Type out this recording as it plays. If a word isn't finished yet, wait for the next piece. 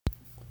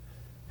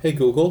Hey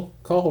Google,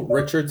 call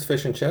Richard's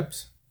Fish and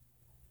Chips.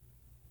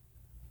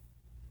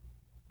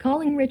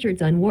 Calling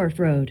Richards on Wharf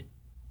Road.